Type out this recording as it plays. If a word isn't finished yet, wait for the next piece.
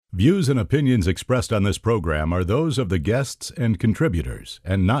Views and opinions expressed on this program are those of the guests and contributors,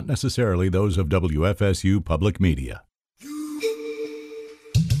 and not necessarily those of WFSU Public Media.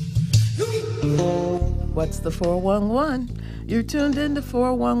 What's the 411? You're tuned in to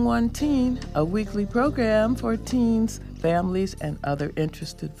 411 Teen, a weekly program for teens, families, and other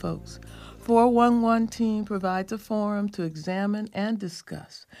interested folks. 411 Teen provides a forum to examine and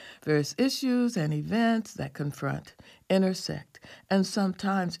discuss various issues and events that confront, intersect, and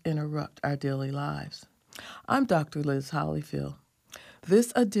sometimes interrupt our daily lives. I'm Dr. Liz Hollyfield.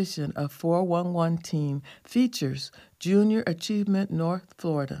 This edition of 411 Teen features Junior Achievement North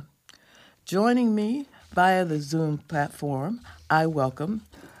Florida. Joining me via the Zoom platform, I welcome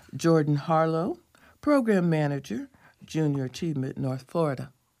Jordan Harlow, Program Manager, Junior Achievement North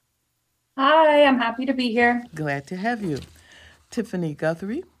Florida. Hi, I'm happy to be here. Glad to have you. Tiffany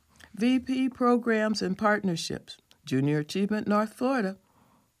Guthrie, VP Programs and Partnerships, Junior Achievement North Florida.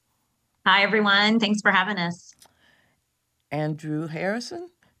 Hi, everyone. Thanks for having us. Andrew Harrison,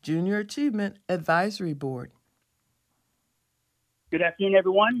 Junior Achievement Advisory Board. Good afternoon,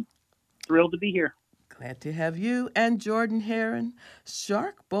 everyone. Thrilled to be here. Glad to have you. And Jordan Heron,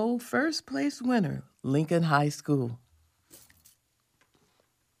 Shark Bowl first place winner, Lincoln High School.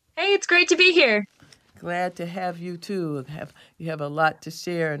 Hey, it's great to be here. Glad to have you too. You have a lot to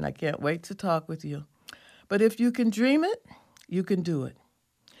share, and I can't wait to talk with you. But if you can dream it, you can do it.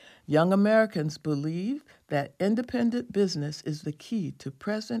 Young Americans believe that independent business is the key to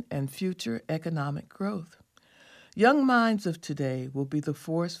present and future economic growth. Young minds of today will be the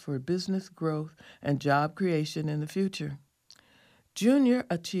force for business growth and job creation in the future. Junior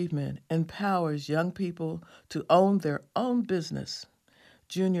Achievement empowers young people to own their own business.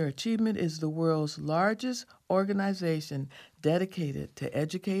 Junior Achievement is the world's largest organization dedicated to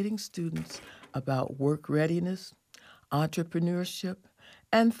educating students about work readiness, entrepreneurship,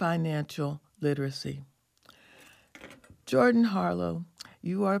 and financial literacy. Jordan Harlow,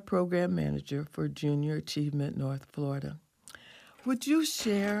 you are Program Manager for Junior Achievement North Florida. Would you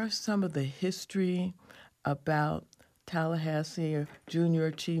share some of the history about Tallahassee or Junior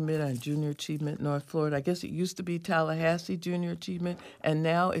Achievement and Junior Achievement North Florida? I guess it used to be Tallahassee Junior Achievement, and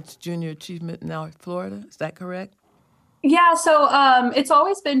now it's Junior Achievement North Florida. Is that correct? Yeah, so it's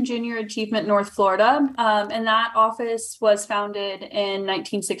always been Junior Achievement North Florida, and that office was founded in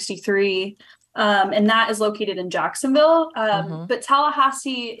 1963, and that is located in Jacksonville. But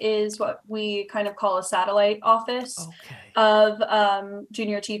Tallahassee is what we kind of call a satellite office of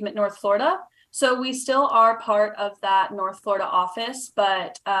Junior Achievement North Florida. So we still are part of that North Florida office,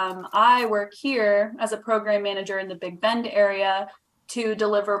 but I work here as a program manager in the Big Bend area to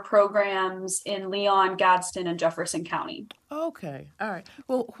deliver programs in Leon, Gadsden, and Jefferson County. Okay, all right.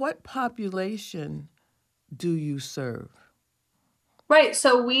 Well, what population do you serve? Right,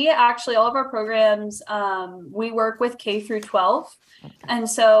 so we actually, all of our programs, we work with K through 12. Okay. And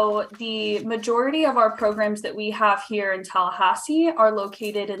so the majority of our programs that we have here in Tallahassee are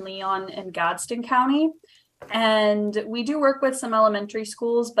located in Leon and Gadsden County. And we do work with some elementary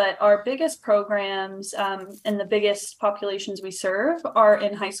schools, but our biggest programs and the biggest populations we serve are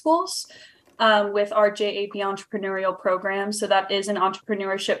in high schools with our JAP entrepreneurial program. So that is an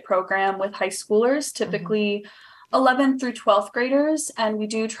entrepreneurship program with high schoolers, typically 11th through 12th graders. And we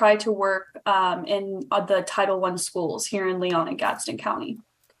do try to work in the Title I schools here in Leon and Gadsden County.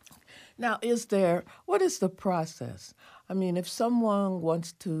 Now, what is the process? I mean, if someone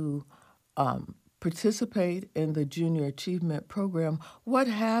wants to participate in the Junior Achievement Program, what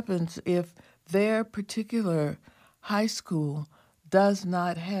happens if their particular high school does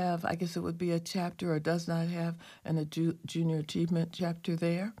not have, I guess it would be a chapter, or does not have a Junior Achievement chapter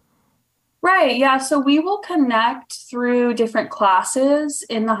there? Right, yeah, so we will connect through different classes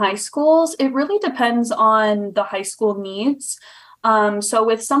in the high schools. It really depends on the high school needs. So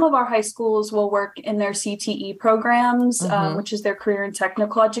with some of our high schools, we'll work in their CTE programs, which is their career and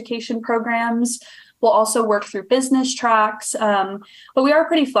technical education programs. We'll also work through business tracks, but we are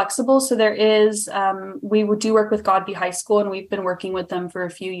pretty flexible. So there is, we do work with Godby High School, and we've been working with them for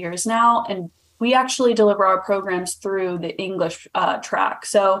a few years now. And we actually deliver our programs through the English track.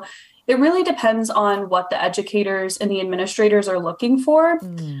 So it really depends on what the educators and the administrators are looking for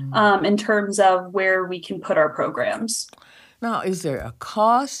in terms of where we can put our programs. Now, is there a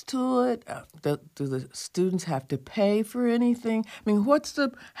cost to it? Do the students have to pay for anything? I mean,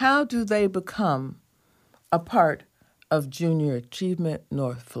 how do they become a part of Junior Achievement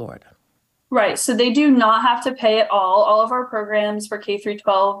North Florida? Right. So they do not have to pay at all. All of our programs for K through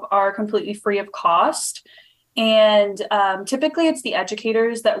 12 are completely free of cost. And typically it's the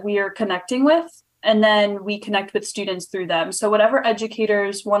educators that we are connecting with and then we connect with students through them. So whatever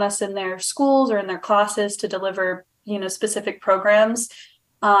educators want us in their schools or in their classes to deliver, specific programs,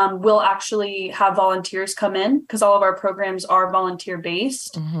 we'll actually have volunteers come in, because all of our programs are volunteer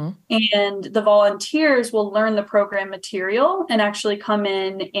based. And the volunteers will learn the program material and actually come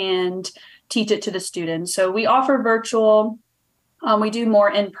in and teach it to the students. So we offer virtual, we do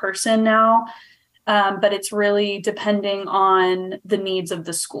more in person now, but it's really depending on the needs of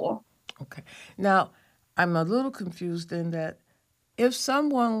the school. Okay. Now, I'm a little confused in that if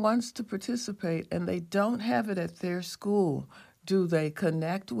someone wants to participate and they don't have it at their school, do they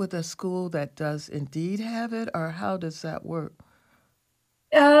connect with a school that does indeed have it, or how does that work?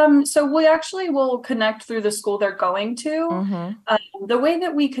 So we actually will connect through the school they're going to. The way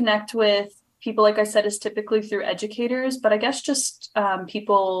that we connect with people, like I said, is typically through educators, but I guess just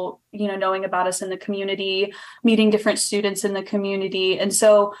people, knowing about us in the community, meeting different students in the community. And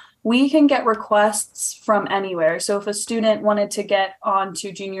so we can get requests from anywhere. So if a student wanted to get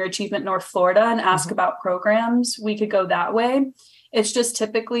onto Junior Achievement North Florida and ask about programs, we could go that way. It's just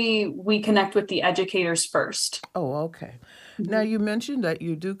typically we connect with the educators first. Oh, okay. Now, you mentioned that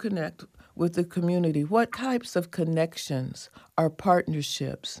you do connect with the community. What types of connections or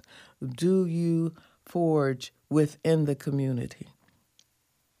partnerships do you forge within the community?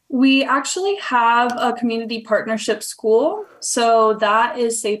 We actually have a community partnership school. So that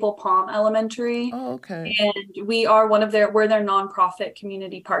is Sable Palm Elementary. Oh, okay. And we're their nonprofit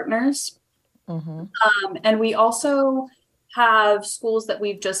community partners. And we also have schools that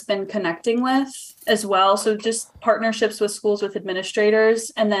we've just been connecting with as well. So just partnerships with schools, with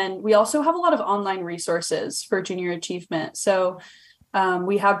administrators. And then we also have a lot of online resources for junior achievement. So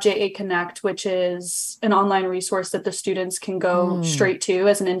we have JA Connect, which is an online resource that the students can go straight to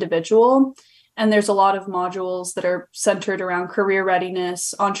as an individual. And there's a lot of modules that are centered around career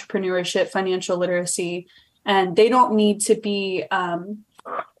readiness, entrepreneurship, financial literacy, and they don't need to be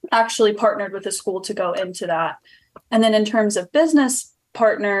actually partnered with a school to go into that. And then in terms of business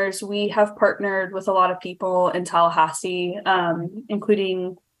partners, we have partnered with a lot of people in Tallahassee,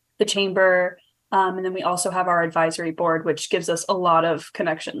 including the Chamber. And then we also have our advisory board, which gives us a lot of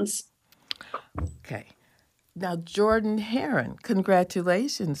connections. Okay. Now, Jordan Heron,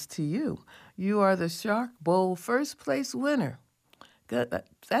 congratulations to you. You are the Shark Bowl first place winner. Good.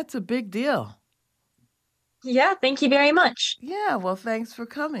 That's a big deal. Yeah, thank you very much. Yeah, well, thanks for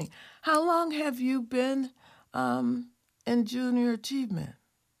coming. How long have you been in junior achievement?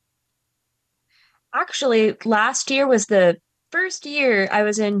 Actually, last year was the first year I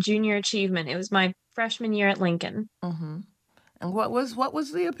was in junior achievement. It was my freshman year at Lincoln. And what was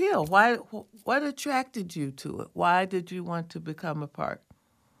the appeal? What attracted you to it? Why did you want to become a part?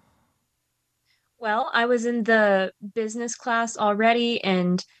 Well, I was in the business class already,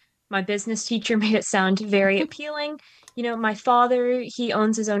 and my business teacher made it sound very appealing. My father, he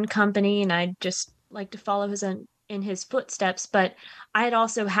owns his own company, and I'd just like to follow in his footsteps. But I had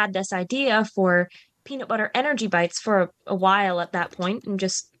also had this idea for peanut butter energy bites for a while at that point, and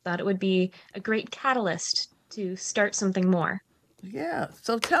just thought it would be a great catalyst to start something more. Yeah.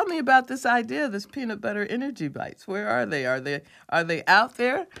 So tell me about this idea, this peanut butter energy bites. Where are they? Are they out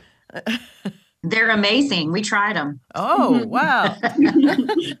there? They're amazing. We tried them. Oh, wow.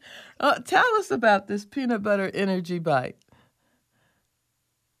 Tell us about this peanut butter energy bite.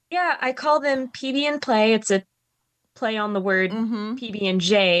 Yeah, I call them PB and Play. It's a play on the word PB and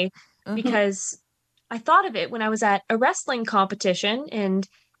J, because I thought of it when I was at a wrestling competition, and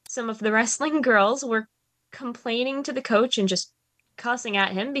some of the wrestling girls were complaining to the coach and just cussing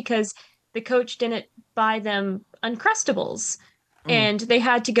at him because the coach didn't buy them Uncrustables. And they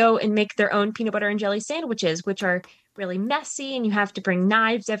had to go and make their own peanut butter and jelly sandwiches, which are really messy, and you have to bring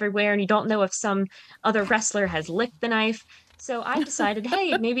knives everywhere, and you don't know if some other wrestler has licked the knife. So I decided,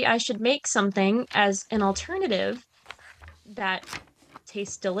 hey, maybe I should make something as an alternative that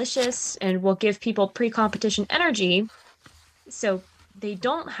tastes delicious and will give people pre-competition energy, so they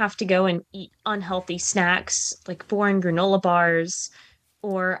don't have to go and eat unhealthy snacks like boring granola bars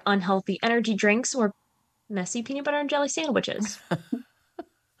or unhealthy energy drinks or messy peanut butter and jelly sandwiches.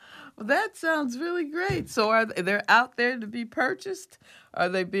 Well, that sounds really great. So they're out there to be purchased? Are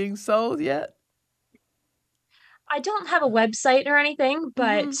they being sold yet? I don't have a website or anything,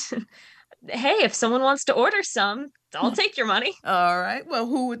 but hey, if someone wants to order some, I'll take your money. All right.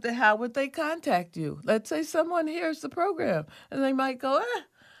 Well, how would they contact you? Let's say someone hears the program and they might go,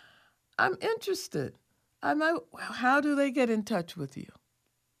 I'm interested. How do they get in touch with you?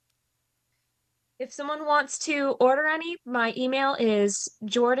 If someone wants to order any, my email is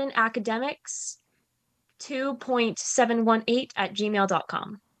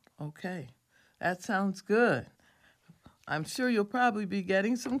jordanacademics2.718@gmail.com. Okay. That sounds good. I'm sure you'll probably be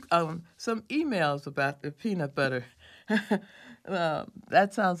getting some emails about the peanut butter.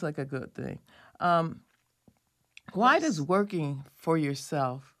 That sounds like a good thing. Why does working for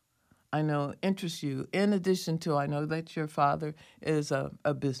yourself, I know, interest you? In addition to, I know that your father is a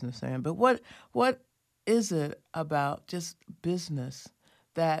businessman, but what is it about just business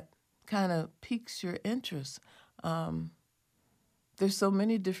that kind of piques your interest? There's so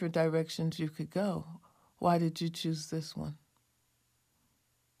many different directions you could go. Why did you choose this one?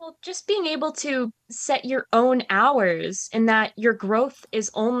 Well, just being able to set your own hours and that your growth is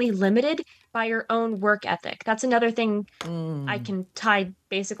only limited by your own work ethic. That's another thing. I can tie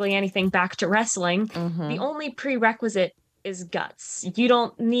basically anything back to wrestling. The only prerequisite is guts. You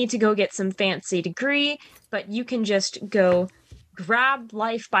don't need to go get some fancy degree, but you can just go grab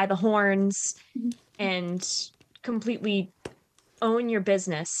life by the horns and completely own your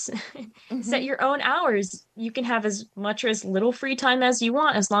business. Set your own hours. You can have as much or as little free time as you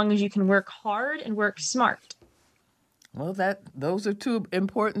want, as long as you can work hard and work smart. Well, those are two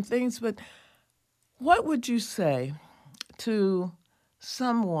important things, but what would you say to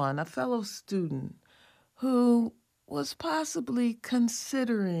someone, a fellow student, who was possibly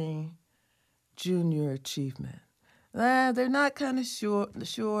considering junior achievement? They're not kind of sure.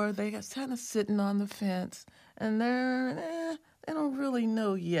 They're kind of sitting on the fence, and they don't really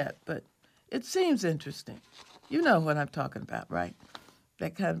know yet, but it seems interesting. You know what I'm talking about, right?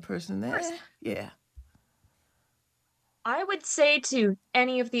 That kind of person there. Yeah. I would say to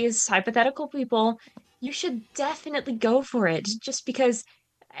any of these hypothetical people, you should definitely go for it, just because,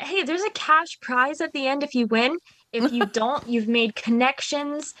 hey, there's a cash prize at the end if you win. If you don't, you've made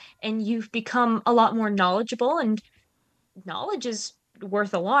connections and you've become a lot more knowledgeable, and knowledge is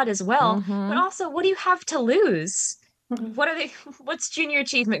worth a lot as well. But also, what do you have to lose? What's junior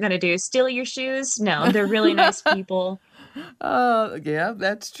achievement going to do? Steal your shoes? No, they're really nice people. Yeah,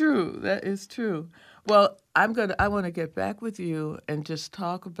 that's true. That is true. Well, I want to get back with you and just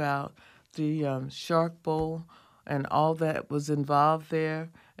talk about the Shark Bowl and all that was involved there.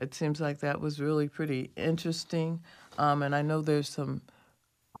 It seems like that was really pretty interesting. And I know there's some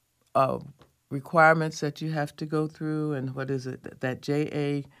requirements that you have to go through, and what is it, that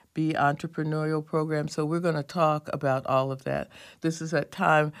JAB entrepreneurial program. So we're going to talk about all of that. This is a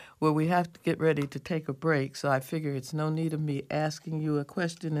time where we have to get ready to take a break, so I figure it's no need of me asking you a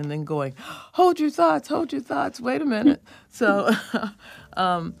question and then going, hold your thoughts, wait a minute. So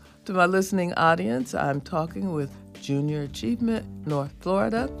to my listening audience, I'm talking with Junior Achievement North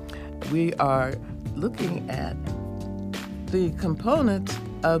Florida. We are looking at the components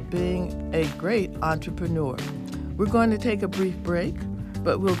of being a great entrepreneur. We're going to take a brief break,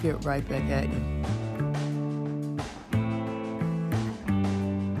 but we'll get right back at you.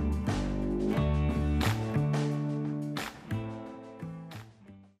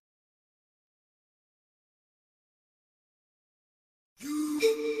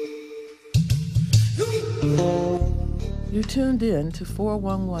 You're tuned in to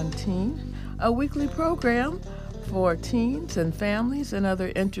 411 Teen, a weekly program for teens and families and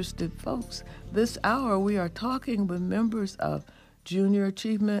other interested folks. This hour, we are talking with members of Junior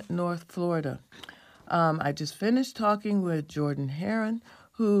Achievement North Florida. I just finished talking with Jordan Heron,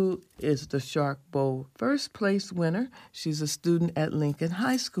 who is the Shark Bowl first place winner. She's a student at Lincoln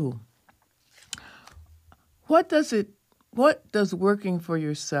High School. What does working for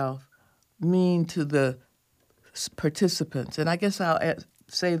yourself mean to the participants? And I guess I'll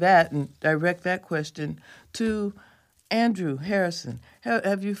say that and direct that question to Andrew Harrison.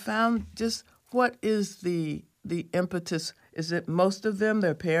 Have you found just what is the impetus? Is it most of them,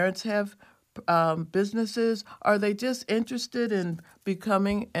 their parents have businesses? Are they just interested in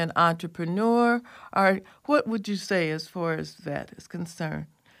becoming an entrepreneur? Or what would you say as far as that is concerned?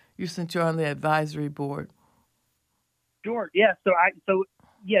 Since you're on the advisory board. Sure. Yeah. So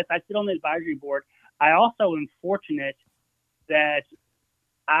yes, I sit on the advisory board. I also am fortunate that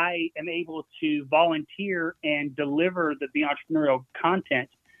I am able to volunteer and deliver the Be Entrepreneurial content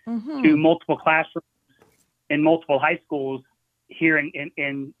to multiple classrooms in multiple high schools here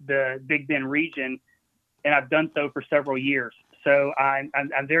in the Big Bend region, and I've done so for several years. So I'm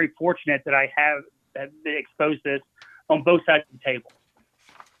very fortunate that I have been exposed to this on both sides of the table.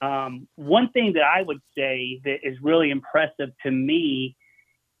 One thing that I would say that is really impressive to me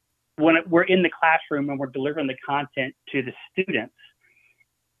when we're in the classroom and we're delivering the content to the students,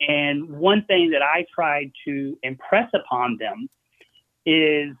 and one thing that I try to impress upon them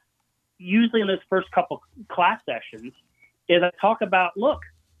is usually in those first couple class sessions is I talk about, look,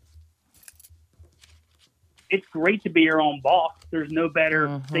 it's great to be your own boss. There's no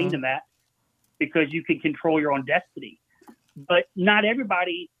better thing than that. because you can control your own destiny. But not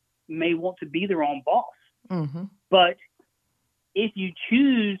everybody may want to be their own boss. Mm-hmm. But if you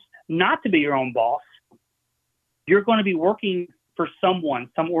choose not to be your own boss, you're going to be working for someone,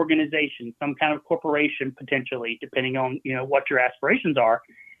 some organization, some kind of corporation, potentially, depending on, what your aspirations are.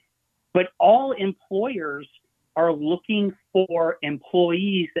 But all employers are looking for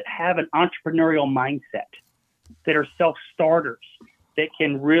employees that have an entrepreneurial mindset, that are self-starters, that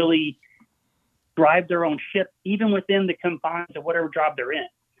can really drive their own ship, even within the confines of whatever job they're in.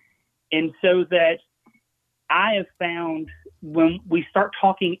 And so that I have found when we start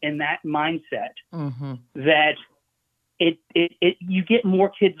talking in that mindset, Mm-hmm. that you get more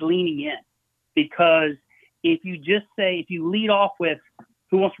kids leaning in, because if you lead off with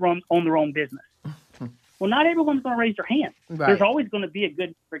who wants to own their own business, well, not everyone's going to raise their hand. Right. There's always going to be a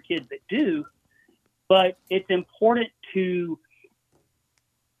good for kids that do, but it's important to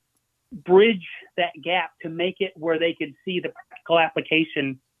bridge that gap to make it where they can see the practical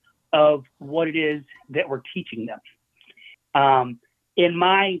application of what it is that we're teaching them. In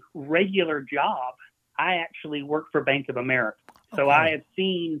my regular job, I actually work for Bank of America. So Okay. I have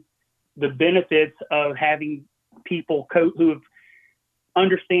seen the benefits of having people who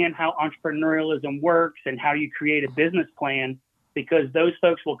understand how entrepreneurialism works and how you create a business plan, because those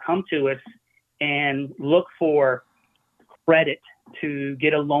folks will come to us and look for credit to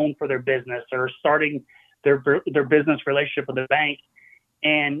get a loan for their business or starting their business relationship with the bank.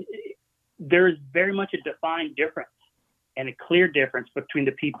 And there's very much a defined difference and a clear difference between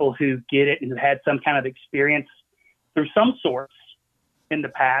the people who get it and who had some kind of experience through some sorts in the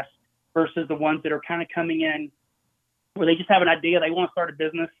past versus the ones that are kind of coming in where they just have an idea, they want to start a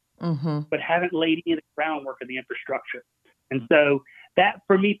business, Mm-hmm. but haven't laid any of the groundwork of the infrastructure. And so that,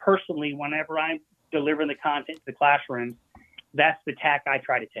 for me personally, whenever I'm delivering the content to the classrooms, that's the tack I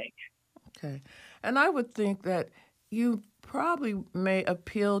try to take. Okay. And I would think that you probably may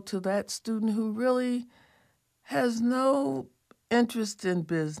appeal to that student who really has no interest in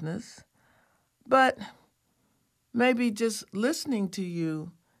business, but maybe just listening to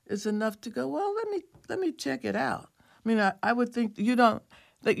you is enough to go, well, let me check it out. I mean, I would think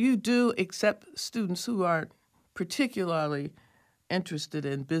that you do accept students who aren't particularly interested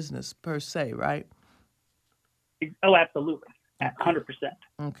in business per se, right? Oh, absolutely. 100%.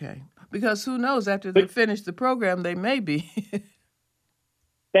 Okay. Because who knows, after they finish the program, they may be.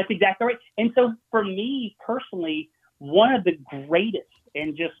 That's exactly right. And so for me personally, one of the greatest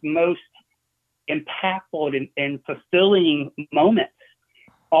and just most impactful and fulfilling moments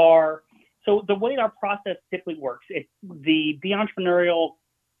are, so the way our process typically works, the entrepreneurial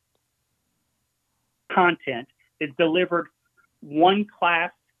content is delivered one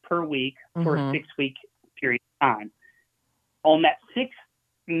class per week for a 6-week period of time. On that 6th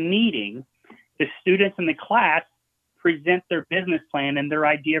meeting, the students in the class present their business plan and their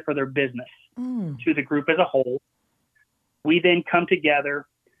idea for their business to the group as a whole. We then come together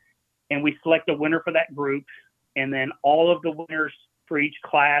and we select a winner for that group. And then all of the winners for each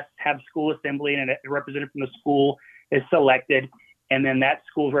class have school assembly, and a representative from the school is selected. And then that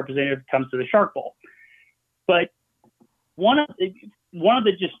school's representative comes to the Shark Bowl. But one of the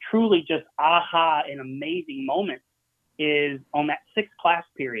just truly just aha and amazing moments is on that 6th class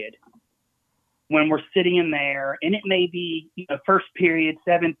period, when we're sitting in there, and it may be first period,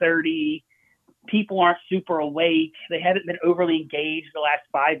 7:30, people aren't super awake, they haven't been overly engaged the last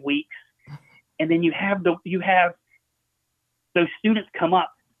 5 weeks, and then you have those students come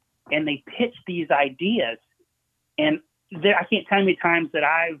up and they pitch these ideas, and I can't tell you how many times that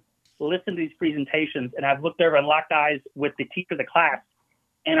I've listened to these presentations and I've looked over and locked eyes with the teacher of the class,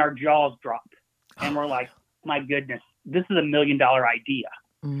 and our jaws drop, and we're like, my goodness, this is $1 million idea.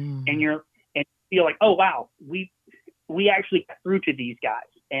 And you feel like, oh wow, we actually got through to these guys,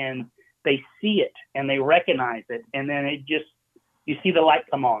 and they see it and they recognize it, and then you see the light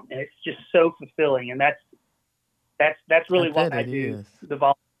come on, and it's just so fulfilling. And that's really what I do, the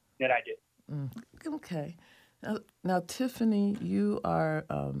volunteering that I do. Okay. Now, Tiffany, you are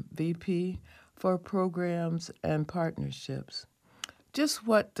VP for Programs and Partnerships. Just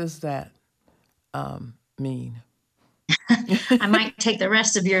what does that mean? I might take the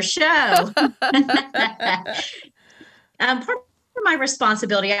rest of your show. Part of my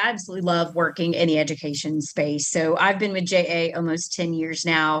responsibility, I absolutely love working in the education space. So I've been with JA almost 10 years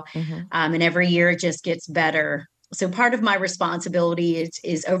now, and every year it just gets better. So part of my responsibility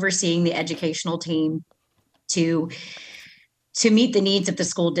is overseeing the educational team to meet the needs of the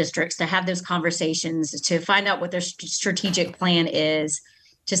school districts, to have those conversations, to find out what their strategic plan is,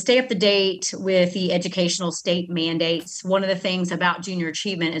 to stay up to date with the educational state mandates, one of the things about junior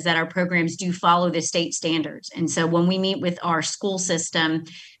achievement is that our programs do follow the state standards. And so when we meet with our school system,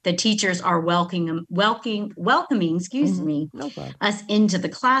 the teachers are welcoming, us into the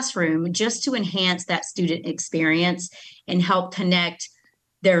classroom just to enhance that student experience and help connect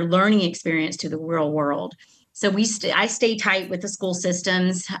their learning experience to the real world. So I stay tight with the school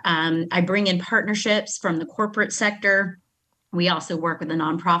systems. I bring in partnerships from the corporate sector. We also work with the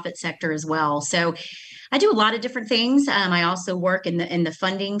nonprofit sector as well. So I do a lot of different things. I also work in the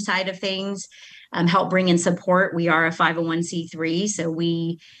funding side of things, help bring in support. We are a 501c3, so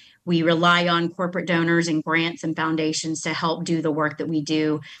we rely on corporate donors and grants and foundations to help do the work that we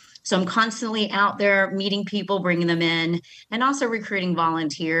do. So I'm constantly out there meeting people, bringing them in, and also recruiting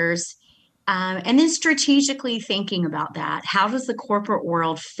volunteers. And then strategically thinking about that. How does the corporate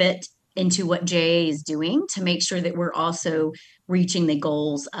world fit into what JA is doing to make sure that we're also reaching the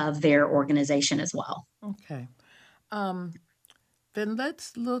goals of their organization as well? Okay. Then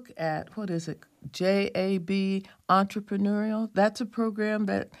let's look at, what is it, JAB Entrepreneurial? That's a program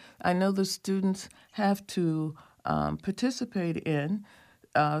that I know the students have to participate in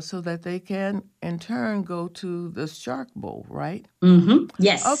so that they can, in turn, go to the Shark Bowl, right? Mm-hmm.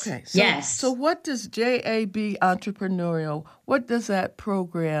 Yes. Okay. So what does JAB Entrepreneurial, what does that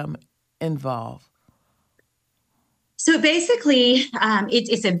program involve? So basically,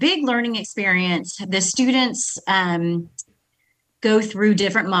 it's a big learning experience. The students go through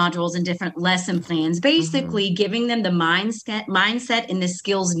different modules and different lesson plans, basically giving them the mindset and the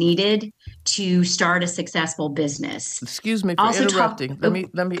skills needed to start a successful business. Excuse me for interrupting.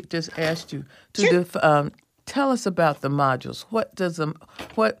 Let me just ask you to tell us about the modules.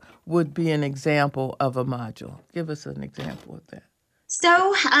 What would be an example of a module? Give us an example of that.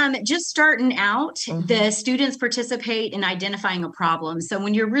 So just starting out, the students participate in identifying a problem. So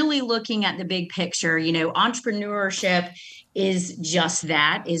when you're really looking at the big picture, entrepreneurship is just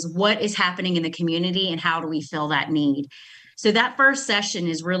that, is what is happening in the community and how do we fill that need. So that first session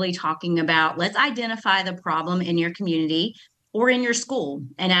is really talking about, let's identify the problem in your community or in your school.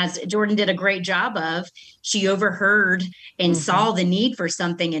 And as Jordan did a great job of, she overheard and saw the need for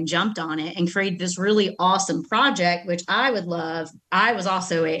something and jumped on it and created this really awesome project, which I would love. I was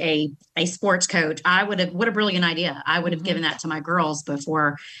also a sports coach. What a brilliant idea. I would have given that to my girls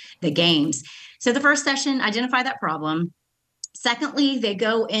before the games. So the first session, identify that problem. Secondly, they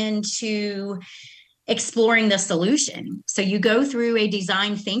go into exploring the solution. So you go through a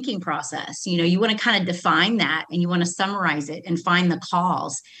design thinking process. You want to kind of define that and you want to summarize it and find the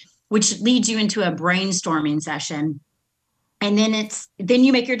cause, which leads you into a brainstorming session. And then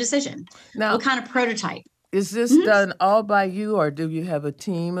you make your decision. Now, what kind of prototype? Is this done all by you, or do you have a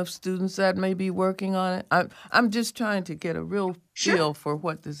team of students that may be working on it? I'm just trying to get a real feel for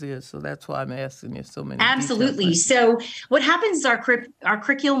what this is, so that's why I'm asking you so many. Absolutely. So what happens is our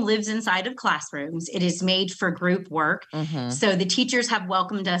curriculum lives inside of classrooms. It is made for group work. So the teachers have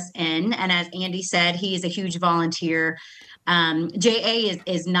welcomed us in, and as Andy said, he is a huge volunteer. JA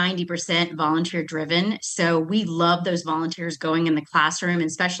is 90% volunteer driven. So we love those volunteers going in the classroom, and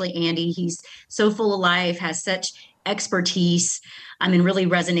especially Andy. He's so full of life, has such expertise, and really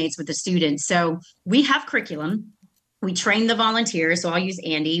resonates with the students. So we have curriculum. We train the volunteers. So I'll use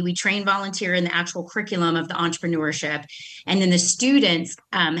Andy. We train volunteer in the actual curriculum of the entrepreneurship. And then the students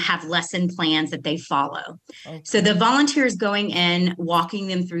have lesson plans that they follow. Okay. So the volunteers going in, walking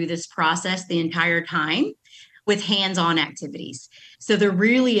them through this process the entire time with hands-on activities. So they're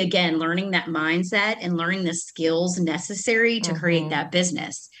really, again, learning that mindset and learning the skills necessary to create that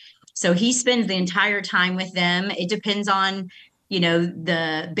business. So he spends the entire time with them. It depends on,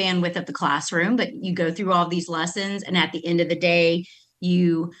 the bandwidth of the classroom, but you go through all these lessons. And at the end of the day,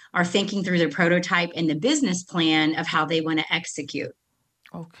 you are thinking through the prototype and the business plan of how they want to execute.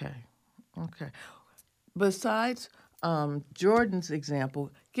 Okay. Besides Jordan's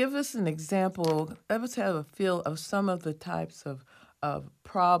example, give us an example. Let us have a feel of some of the types of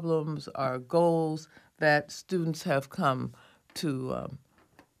problems or goals that students have come to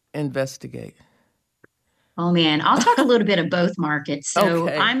investigate. Oh, man, I'll talk a little bit of both markets. So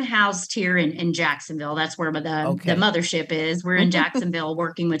I'm housed here in Jacksonville. That's where the mothership is. We're in Jacksonville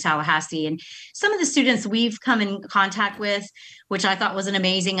working with Tallahassee. And some of the students we've come in contact with, which I thought was an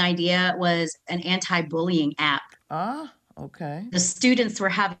amazing idea, was an anti-bullying app. Okay. The students were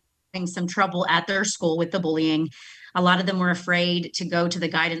having some trouble at their school with the bullying. A lot of them were afraid to go to the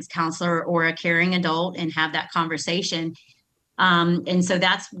guidance counselor or a caring adult and have that conversation. And so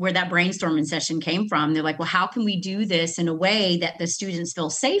that's where that brainstorming session came from. They're like, well, how can we do this in a way that the students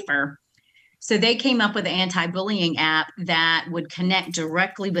feel safer So they came up with an anti-bullying app that would connect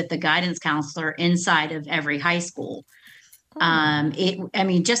directly with the guidance counselor inside of every high school.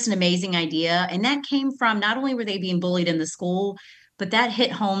 Just an amazing idea. And that came from, not only were they being bullied in the school, but that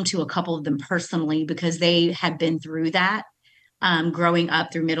hit home to a couple of them personally because they had been through that growing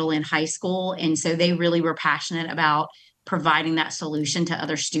up through middle and high school. And so they really were passionate about providing that solution to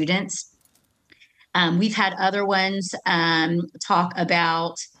other students. We've had other ones talk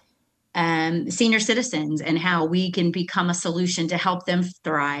about senior citizens and how we can become a solution to help them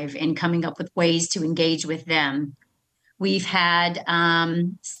thrive and coming up with ways to engage with them. We've had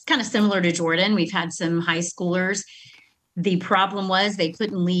kind of similar to Jordan, we've had some high schoolers. The problem was they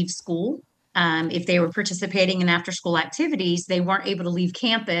couldn't leave school. If they were participating in after school activities, they weren't able to leave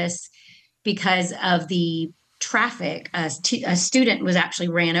campus because of the traffic. A student was actually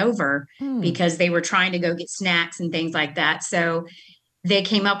ran over because they were trying to go get snacks and things like that. So they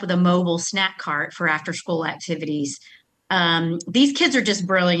came up with a mobile snack cart for after school activities. These kids are just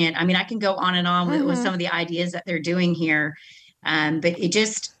brilliant. I mean, I can go on and on with some of the ideas that they're doing here, but it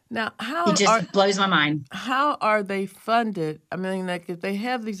just blows my mind. How are they funded? I mean, like if they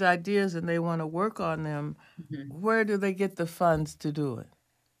have these ideas and they want to work on them, where do they get the funds to do it?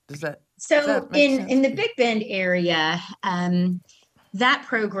 Does that make sense? In the Big Bend area, that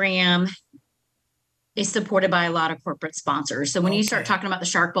program is supported by a lot of corporate sponsors. So when you start talking about the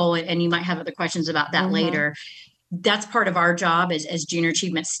Shark Bowl, and you might have other questions about that later, that's part of our job as junior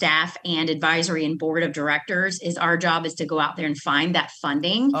achievement staff and advisory and board of directors. Is our job is to go out there and find that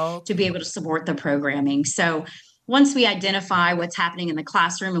funding to be able to support the programming. So once we identify what's happening in the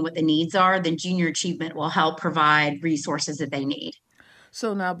classroom and what the needs are, then junior achievement will help provide resources that they need.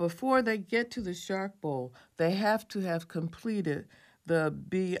 So now before they get to the Shark Bowl, they have to have completed the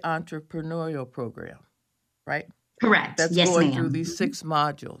Be Entrepreneurial program, right? Correct. That's yes, going ma'am. through these 6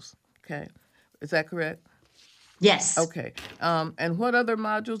 modules. Okay. Is that correct? Yes. Okay. And what other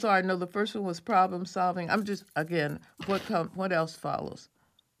modules are? I know the first one was problem solving. I'm just, again, what else follows?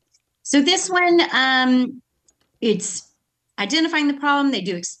 So this one, it's identifying the problem. They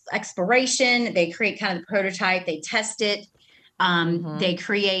do exploration. They create kind of the prototype. They test it. They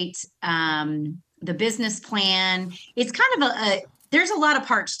create the business plan. It's kind of there's a lot of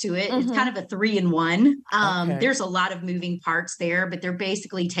parts to it. It's kind of a 3-in-1. There's a lot of moving parts there, but they're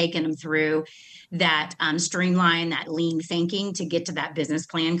basically taking them through that streamline, that lean thinking to get to that business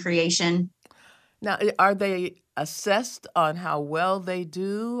plan creation. Now, are they assessed on how well they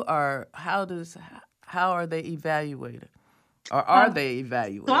do, or how are they evaluated? Or are they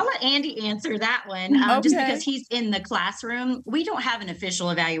evaluated? So I'll let Andy answer that one, just because he's in the classroom. We don't have an official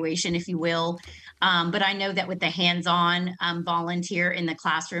evaluation, if you will, but I know that with the hands-on volunteer in the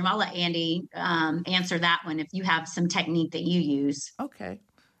classroom, I'll let Andy answer that one if you have some technique that you use. Okay.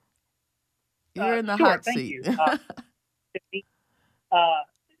 You're in the sure, hot thank seat. You.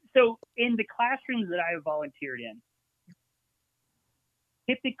 So in the classrooms that I have volunteered in,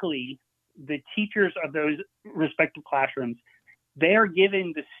 typically the teachers of those respective classrooms, they are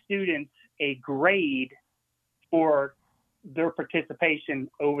giving the students a grade for their participation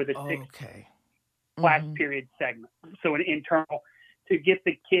over the 6 class period segment. So an internal to get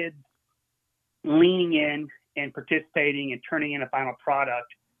the kids leaning in and participating and turning in a final product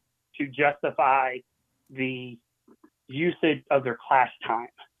to justify the usage of their class time.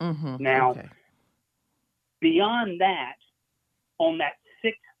 Now, beyond that, on that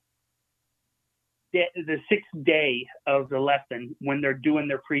the 6th day of the lesson, when they're doing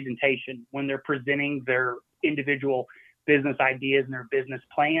their presentation, when they're presenting their individual business ideas and their business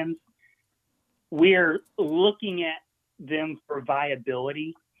plans, we're looking at them for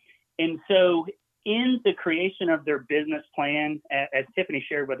viability. And so in the creation of their business plan, as Tiffany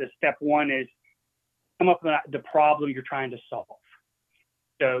shared with us, step 1 is come up with the problem you're trying to solve.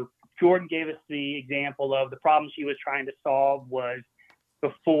 So Jordan gave us the example of the problem she was trying to solve was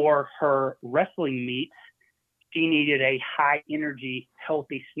before her wrestling meets, she needed a high energy,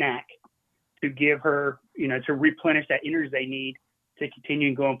 healthy snack to give her, to replenish that energy they need to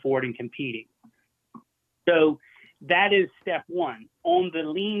continue going forward and competing. So that is step 1. On the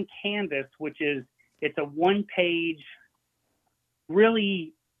lean canvas, which is, it's a 1-page,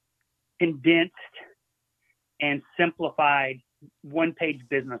 really condensed and simplified 1-page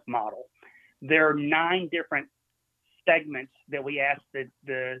business model. There are 9 different segments that we ask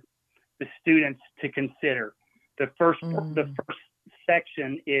the students to consider. The first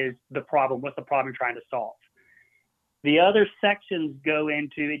section is the problem. What's the problem you're trying to solve? The other sections go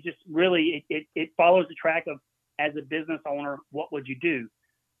into it. Just really it follows the track of, as a business owner, what would you do?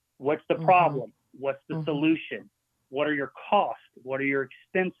 What's the problem? What's the solution? What are your costs? What are your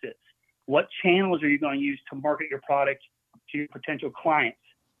expenses? What channels are you going to use to market your product to your potential clients?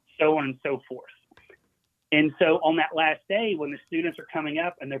 So on and so forth. And so on that last day, when the students are coming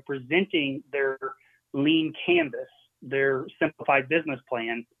up and they're presenting their lean canvas, their simplified business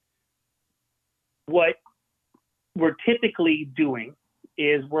plan, what we're typically doing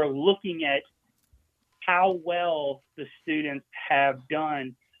is we're looking at how well the students have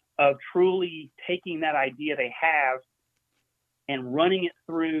done of truly taking that idea they have and running it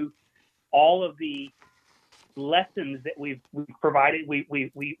through all of the lessons that we've provided,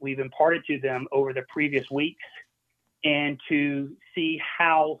 we've imparted to them over the previous weeks, and to see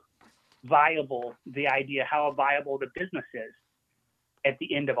how viable the idea, how viable the business is at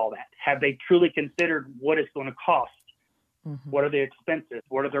the end of all that. Have they truly considered what it's going to cost? Mm-hmm. What are the expenses?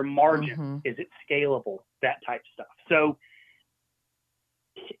 What are their margins? Mm-hmm. Is it scalable? That type of stuff. So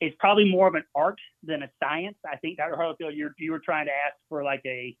it's probably more of an art than a science. I think, Dr. Harlofield, you were trying to ask for like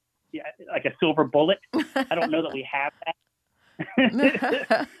a silver bullet. I don't know that we have that,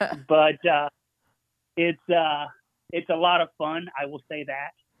 but it's a lot of fun. I will say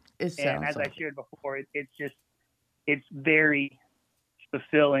that. And as I shared before, it's very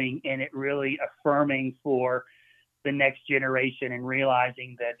fulfilling, and it really affirming for the next generation, and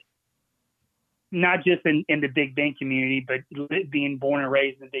realizing that not just in the Big Bend community, but being born and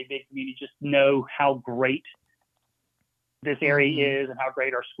raised in the Big Bend community, just know how great this area is and how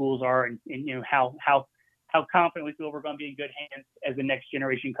great our schools are, and you know how confident we feel we're going to be in good hands as the next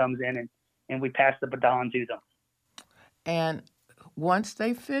generation comes in and we pass the baton to them. And once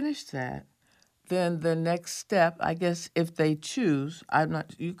they finish that, then the next step, I guess, if they choose,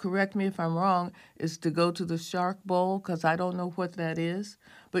 you correct me if I'm wrong, is to go to the Shark Bowl, because I don't know what that is.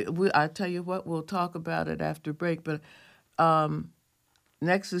 But I tell you what, we'll talk about it after break. But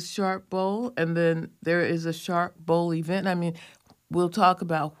next is Shark Bowl, and then there is a Shark Bowl event. I mean, we'll talk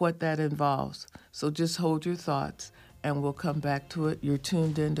about what that involves. So just hold your thoughts, and we'll come back to it. You're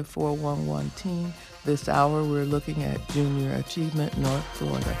tuned in to 411 Teen. This hour, we're looking at Junior Achievement, North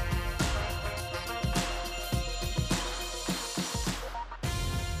Florida.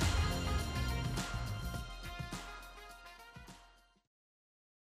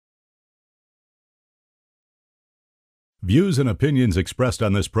 Views and opinions expressed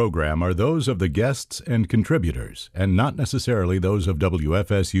on this program are those of the guests and contributors, and not necessarily those of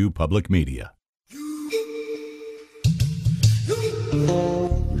WFSU Public Media.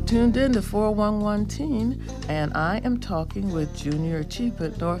 You're tuned in to 411 Teen, and I am talking with Junior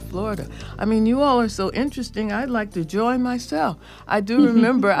Achievement North Florida. I mean, you all are so interesting, I'd like to join myself. I do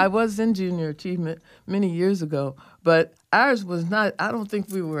remember I was in Junior Achievement many years ago, but ours was not, I don't think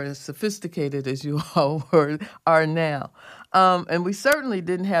we were as sophisticated as you all are now. And we certainly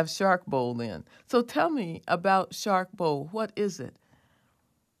didn't have Shark Bowl then. So tell me about Shark Bowl. What is it?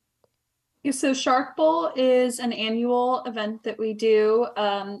 Yeah, so Shark Bowl is an annual event that we do.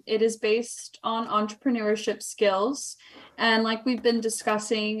 It is based on entrepreneurship skills. And like we've been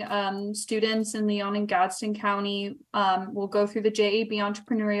discussing, students in Leon and Gadsden County will go through the JAB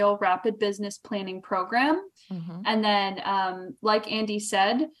Entrepreneurial Rapid Business Planning Program. Mm-hmm. And then, like Andy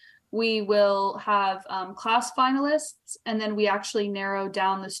said, we will have class finalists, and then we actually narrow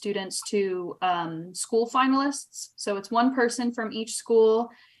down the students to school finalists. So it's one person from each school,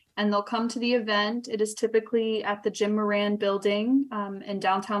 and they'll come to the event. It is typically at the Jim Moran building in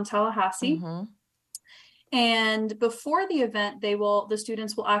downtown Tallahassee. Mm-hmm. And before the event, the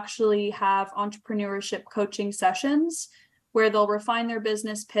students will actually have entrepreneurship coaching sessions where they'll refine their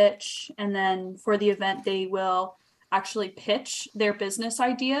business pitch. And then for the event, they will actually pitch their business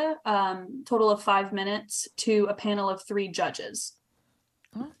idea, total of 5 minutes, to a panel of 3 judges.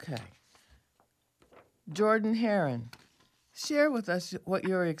 Okay. Jordan Heron, share with us what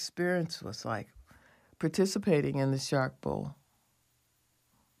your experience was like participating in the Shark Bowl.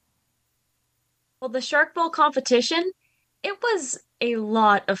 Well, the Shark Bowl competition, it was a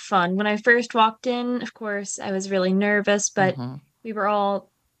lot of fun. When I first walked in, of course, I was really nervous, but we were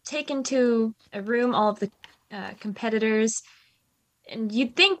all taken to a room, all of the competitors, and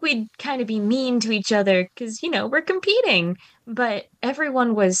you'd think we'd kind of be mean to each other because, we're competing, but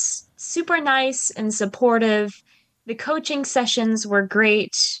everyone was super nice and supportive. The coaching sessions were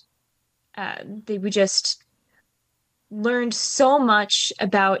great. We just learned so much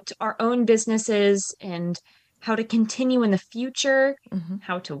about our own businesses and how to continue in the future,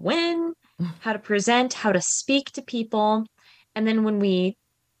 how to win, how to present, how to speak to people. And then when we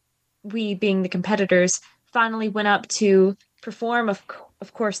being the competitors, finally went up to perform,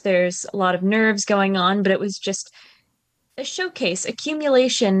 of course, there's a lot of nerves going on, but it was just a showcase,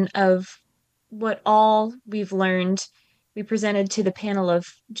 accumulation of what all we've learned we presented to the panel of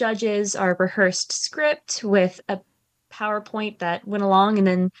judges our rehearsed script with a PowerPoint that went along, and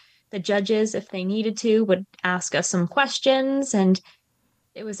then the judges, if they needed to, would ask us some questions, and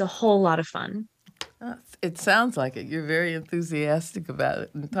it was a whole lot of fun. It sounds like it. You're very enthusiastic about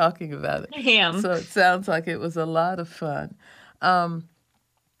it and talking about it. I am. So it sounds like it was a lot of fun.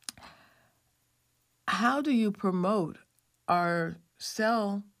 How do you promote or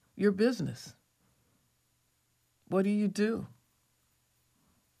sell your business? What do you do?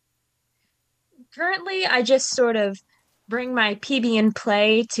 Currently, I just sort of bring my PB and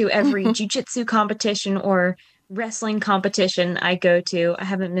play to every jiu-jitsu competition or wrestling competition I go to. I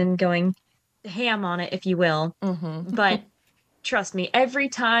haven't been going ham on it, if you will. But trust me, every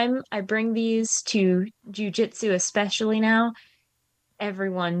time I bring these to jiu-jitsu, especially now,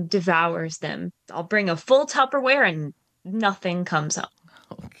 everyone devours them. I'll bring a full Tupperware and nothing comes up.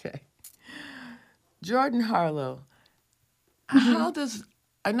 Okay. Jordan Harlow, how does,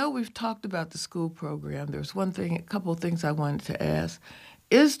 I know we've talked about the school program. There's a couple of things I wanted to ask.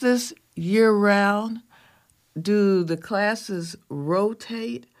 Is this year-round? Do the classes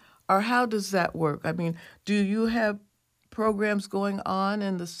rotate? Or how does that work? I mean, do you have programs going on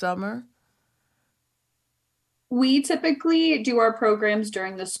in the summer? We typically do our programs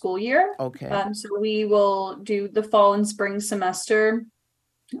during the school year. Okay. So we will do the fall and spring semester,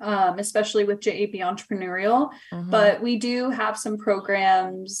 especially with JAB Entrepreneurial. But we do have some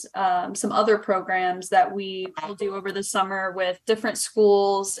programs, some other programs that we will do over the summer with different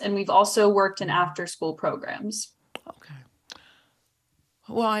schools. And we've also worked in after-school programs. Okay.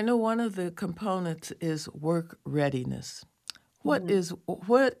 Well, I know one of the components is work readiness. What is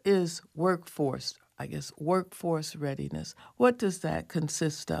workforce? I guess workforce readiness. What does that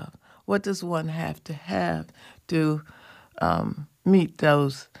consist of? What does one have to meet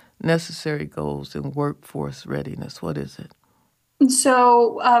those necessary goals in workforce readiness? What is it?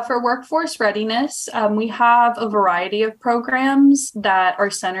 So for workforce readiness, we have a variety of programs that are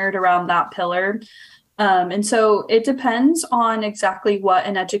centered around that pillar. And so it depends on exactly what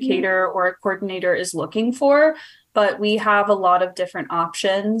an educator or a coordinator is looking for, but we have a lot of different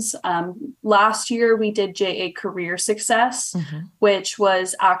options. Last year, we did JA Career Success, which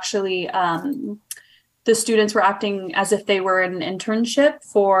was actually the students were acting as if they were in an internship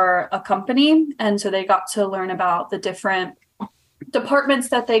for a company. And so they got to learn about the different departments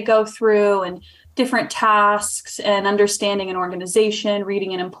that they go through and different tasks and understanding an organization,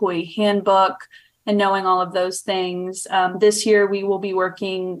 reading an employee handbook, and knowing all of those things. This year, we will be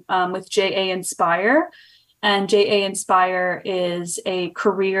working with JA Inspire. And JA Inspire is a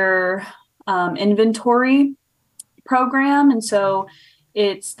career inventory program. And so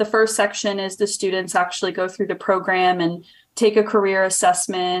it's the first section is the students actually go through the program and take a career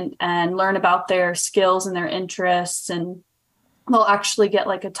assessment and learn about their skills and their interests. And they'll actually get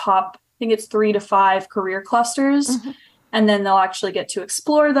like a top, I think it's 3 to 5 career clusters. And then they'll actually get to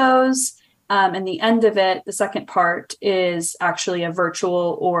explore those. And the end of it, the second part is actually a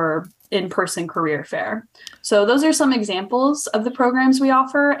virtual or in-person career fair. So those are some examples of the programs we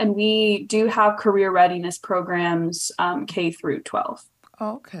offer. And we do have career readiness programs K through 12.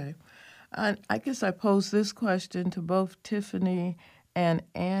 Okay. I guess I pose this question to both Tiffany and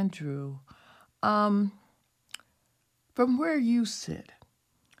Andrew. From where you sit,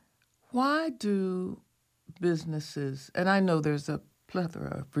 why do businesses, and I know there's a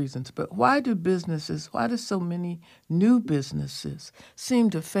plethora of reasons, but why do so many new businesses seem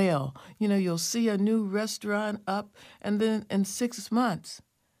to fail? You know, you'll see a new restaurant up and then in 6 months,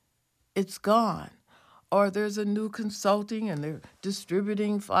 it's gone. Or there's a new consulting and they're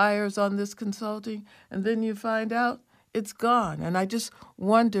distributing flyers on this consulting, and then you find out it's gone. And I just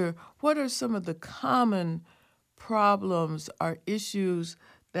wonder, what are some of the common problems or issues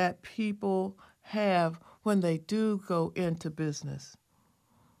that people have when they do go into business?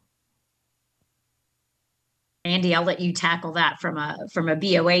 Andy, I'll let you tackle that from a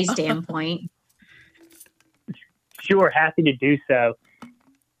BOA standpoint. Sure, happy to do so.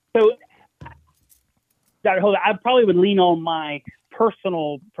 So, Dr. Holder, I probably would lean on my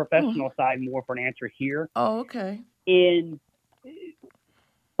personal, professional side more for an answer here. Oh, okay.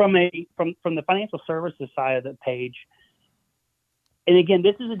 From the financial services side of the page, and again,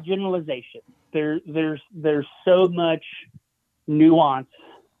 this is a generalization. There's so much nuance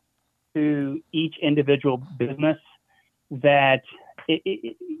to each individual business that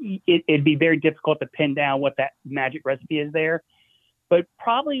it'd be very difficult to pin down what that magic recipe is there. But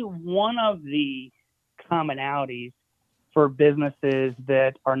probably one of the commonalities for businesses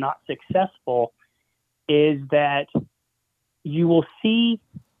that are not successful is that you will see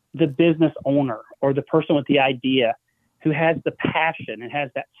the business owner or the person with the idea who has the passion and has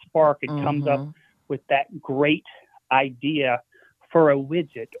that spark and comes up with that great idea for a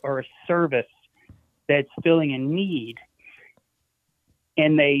widget or a service that's filling a need,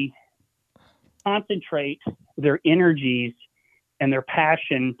 and they concentrate their energies and their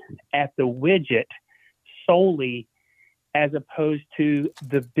passion at the widget solely, as opposed to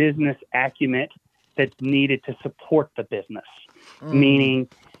the business acumen that's needed to support the business. Meaning,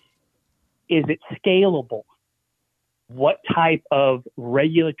 is it scalable? What type of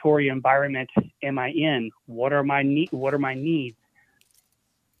regulatory environment am I in? What are my needs?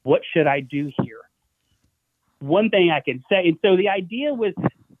 What should I do here? One thing I can say, and so the idea with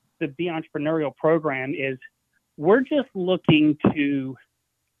the Be Entrepreneurial program is we're just looking to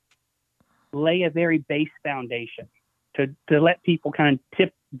lay a very base foundation to let people kind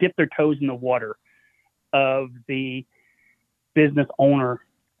of dip their toes in the water of the business owner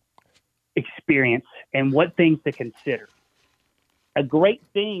experience and what things to consider. A great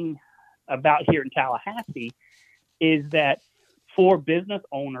thing about here in Tallahassee is that for business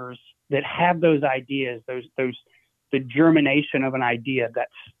owners that have those ideas, the germination of an idea, that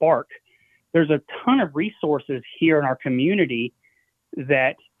spark, there's a ton of resources here in our community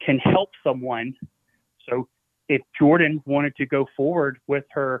that can help someone. So if Jordan wanted to go forward with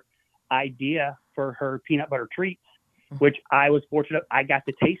her idea for her peanut butter treats, which I was fortunate, I got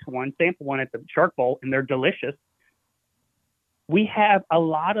to taste one, sample one at the Shark Bowl, and they're delicious. We have a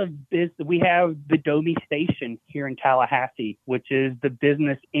lot of we have the Domi Station here in Tallahassee, which is the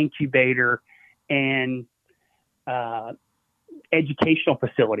business incubator and educational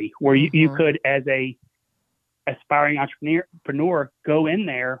facility where you could, as a aspiring entrepreneur, go in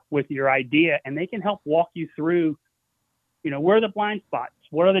there with your idea, and they can help walk you through, where are the blind spots?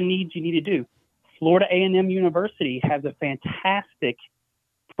 What are the needs you need to do? Florida A&M University has a fantastic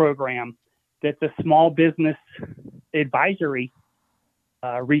program that's a small business advisory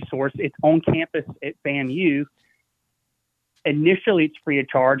resource. It's on campus at FAMU. Initially, it's free of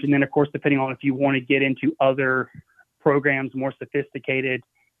charge. And then, of course, depending on if you want to get into other programs, more sophisticated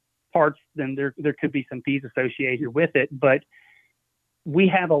parts, then there could be some fees associated with it. But we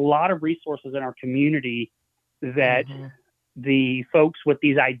have a lot of resources in our community that the folks with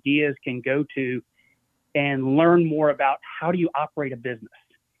these ideas can go to and learn more about how do you operate a business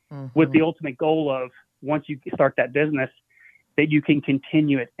with the ultimate goal of, once you start that business, that you can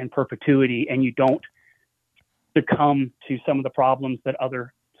continue it in perpetuity and you don't succumb to some of the problems that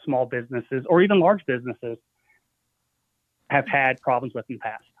other small businesses or even large businesses have had problems with in the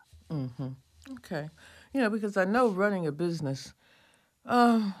past. Okay. Because I know running a business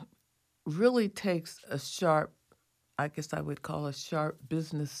really takes a sharp, I guess I would call a sharp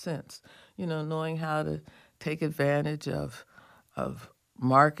business sense, knowing how to take advantage of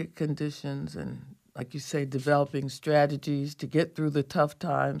market conditions and, like you say, developing strategies to get through the tough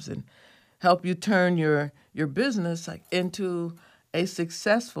times and help you turn your business into a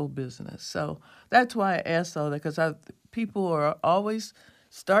successful business. So that's why I asked all that, because people are always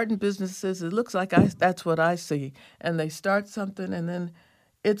starting businesses. It looks like that's what I see. And they start something and then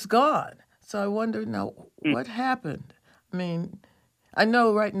it's gone. So I wonder now, what happened? I mean, I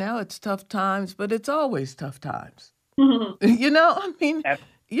know right now it's tough times, but it's always tough times. It's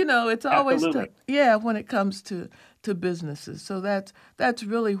always tough. Yeah, when it comes to businesses. So that's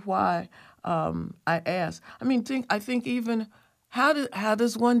really why I asked. I think even how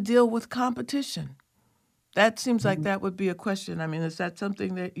does one deal with competition? That seems like that would be a question. Is that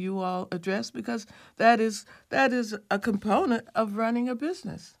something that you all address? Because that is a component of running a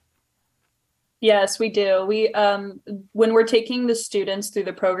business. Yes, we do. We when we're taking the students through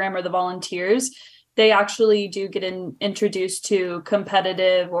the program or the volunteers, they actually do get introduced to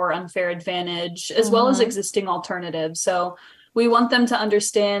competitive or unfair advantage, as well as existing alternatives. So we want them to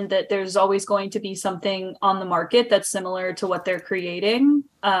understand that there's always going to be something on the market that's similar to what they're creating,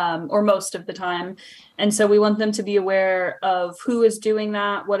 or most of the time. And so we want them to be aware of who is doing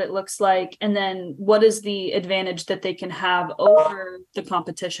that, what it looks like, and then what is the advantage that they can have over the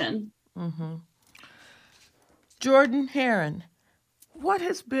competition. Jordan Heron, what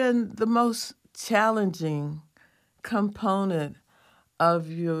has been the most challenging component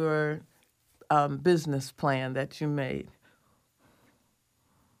of your business plan that you made?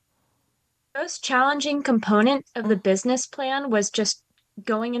 The most challenging component of the business plan was just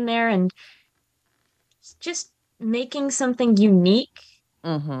going in there and just making something unique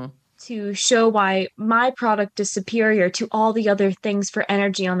to show why my product is superior to all the other things for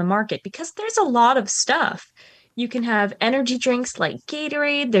energy on the market, because there's a lot of stuff. You can have energy drinks like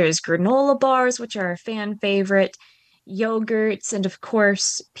Gatorade, there's granola bars, which are a fan favorite, yogurts, and of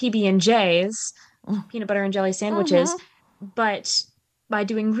course PB&Js, peanut butter and jelly sandwiches. But by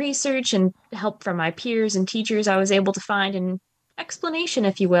doing research and help from my peers and teachers, I was able to find an explanation,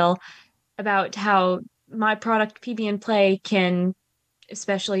 if you will, about how my product PB and Play can,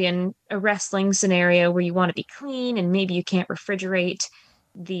 especially in a wrestling scenario where you want to be clean and maybe you can't refrigerate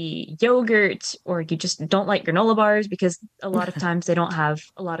the yogurt, or you just don't like granola bars because a lot of times they don't have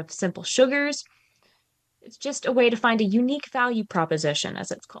a lot of simple sugars. It's just a way to find a unique value proposition,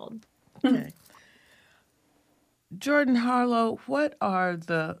 as it's called. Okay. Jordan Harlow, what are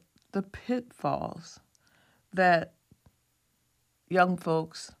the pitfalls that young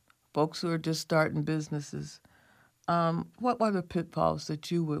folks who are just starting businesses, what are the pitfalls that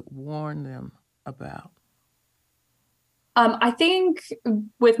you would warn them about? I think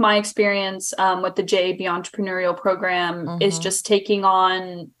with my experience with the JAB entrepreneurial program is just taking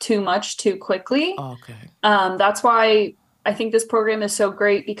on too much too quickly. Okay. That's why I think this program is so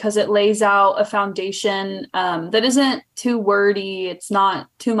great, because it lays out a foundation that isn't too wordy. It's not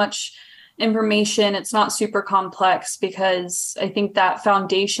too much information. It's not super complex, because I think that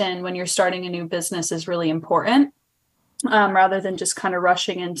foundation when you're starting a new business is really important, rather than just kind of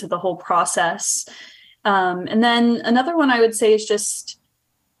rushing into the whole process. And then another one I would say is just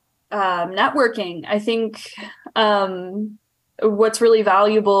networking. I think what's really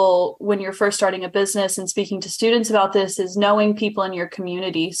valuable when you're first starting a business and speaking to students about this is knowing people in your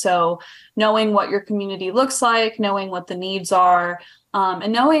community. So knowing what your community looks like, knowing what the needs are,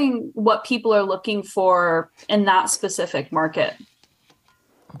 and knowing what people are looking for in that specific market.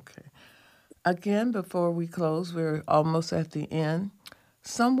 Okay. Again, before we close, we're almost at the end.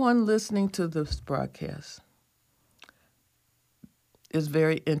 Someone listening to this broadcast is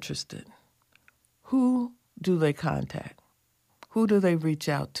very interested. Who do they contact? Who do they reach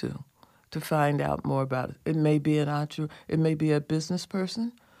out to find out more about it? It may be it may be a business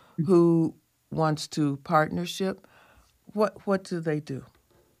person who wants to partnership. What do they do?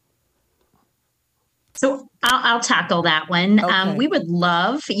 So I'll tackle that one. Okay. We would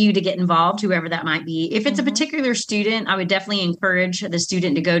love you to get involved, whoever that might be. If it's a particular student, I would definitely encourage the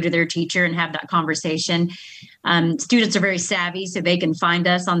student to go to their teacher and have that conversation. Students are very savvy, so they can find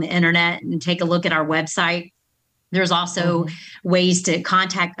us on the internet and take a look at our website. There's also ways to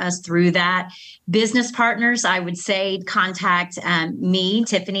contact us through that. Business partners, I would say contact me,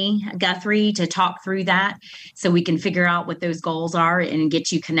 Tiffany Guthrie, to talk through that so we can figure out what those goals are and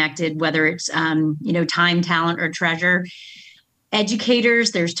get you connected, whether it's, time, talent, or treasure.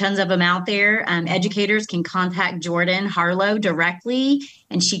 Educators, there's tons of them out there. Educators can contact Jordan Harlow directly,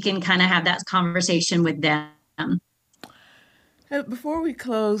 and she can kind of have that conversation with them. Before we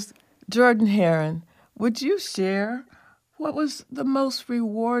close, Jordan Heron, would you share what was the most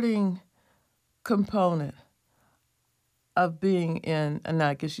rewarding component of being in, and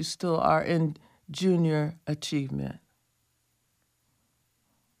I guess you still are in, junior achievement?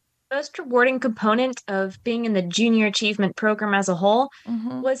 Most rewarding component of being in the junior achievement program as a whole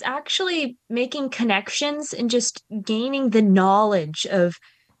was actually making connections and just gaining the knowledge of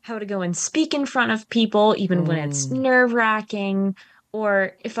how to go and speak in front of people, even when it's nerve-wracking,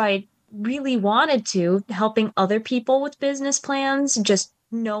 or if I really wanted to, helping other people with business plans, just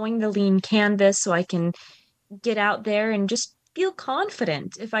knowing the lean canvas so I can get out there and just feel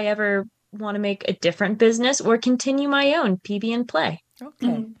confident if I ever want to make a different business or continue my own PB and Play.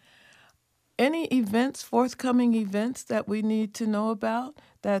 Okay. Any forthcoming events that we need to know about,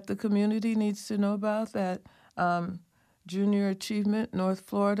 that the community needs to know about, that Junior Achievement North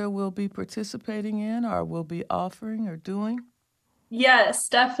Florida will be participating in or will be offering or doing? Yes,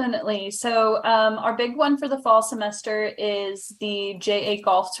 definitely. So our big one for the fall semester is the JA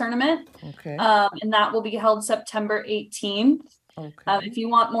Golf Tournament. Okay. And that will be held September 18th. Okay. If you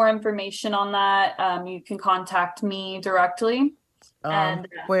want more information on that, you can contact me directly.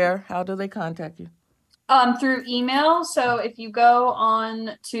 Where? How do they contact you? Through email. So if you go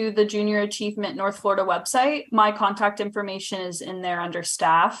on to the Junior Achievement North Florida website, my contact information is in there under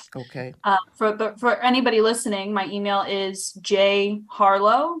staff. Okay. For anybody listening, my email is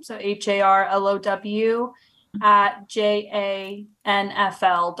jharlow, so HARLOW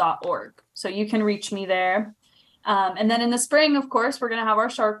 @janfl.org. So you can reach me there. And then in the spring, of course, we're going to have our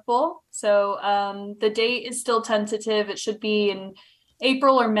Shark Bowl. So the date is still tentative. It should be in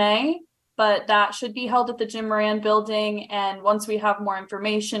April or May. But that should be held at the Jim Moran building. And once we have more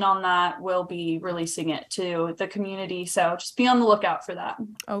information on that, we'll be releasing it to the community. So just be on the lookout for that.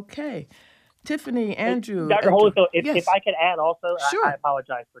 Okay. Tiffany, Andrew. Dr. Holyfield, yes. if I could add also, Sure. I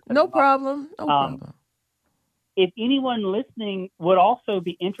apologize for cutting No you off. problem. No problem. If anyone listening would also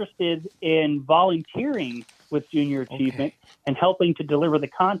be interested in volunteering with Junior Achievement and helping to deliver the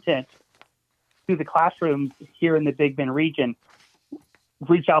content, through the classrooms here in the Big Bend region,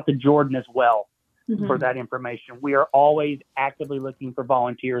 reach out to Jordan as well for that information. We are always actively looking for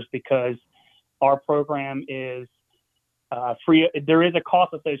volunteers because our program is free. There is a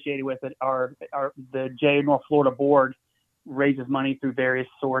cost associated with it. The JA North Florida Board raises money through various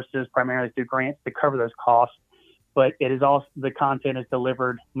sources, primarily through grants, to cover those costs. But it is also, the content is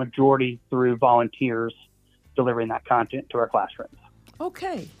delivered majority through volunteers delivering that content to our classrooms.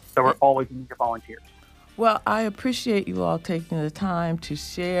 Okay. So we're always looking for volunteers. Well, I appreciate you all taking the time to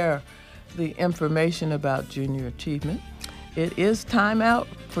share the information about junior achievement. It is time out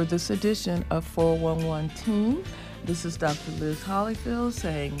for this edition of 411 Teen. This is Dr. Liz Hollyfield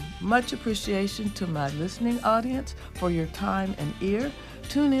saying much appreciation to my listening audience for your time and ear.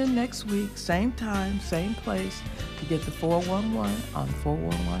 Tune in next week, same time, same place, to get the 411 on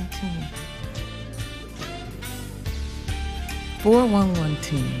 411 Teen. 411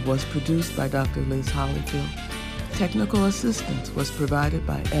 Teen was produced by Dr. Liz Hollyfield. Technical assistance was provided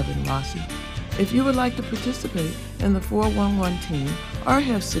by Evan Rossi. If you would like to participate in the 411 Teen or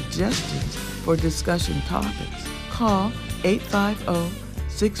have suggestions for discussion topics, call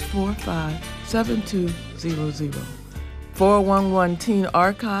 850-645-7200. 411 Teen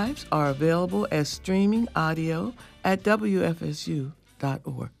archives are available as streaming audio at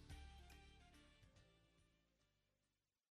WFSU.org.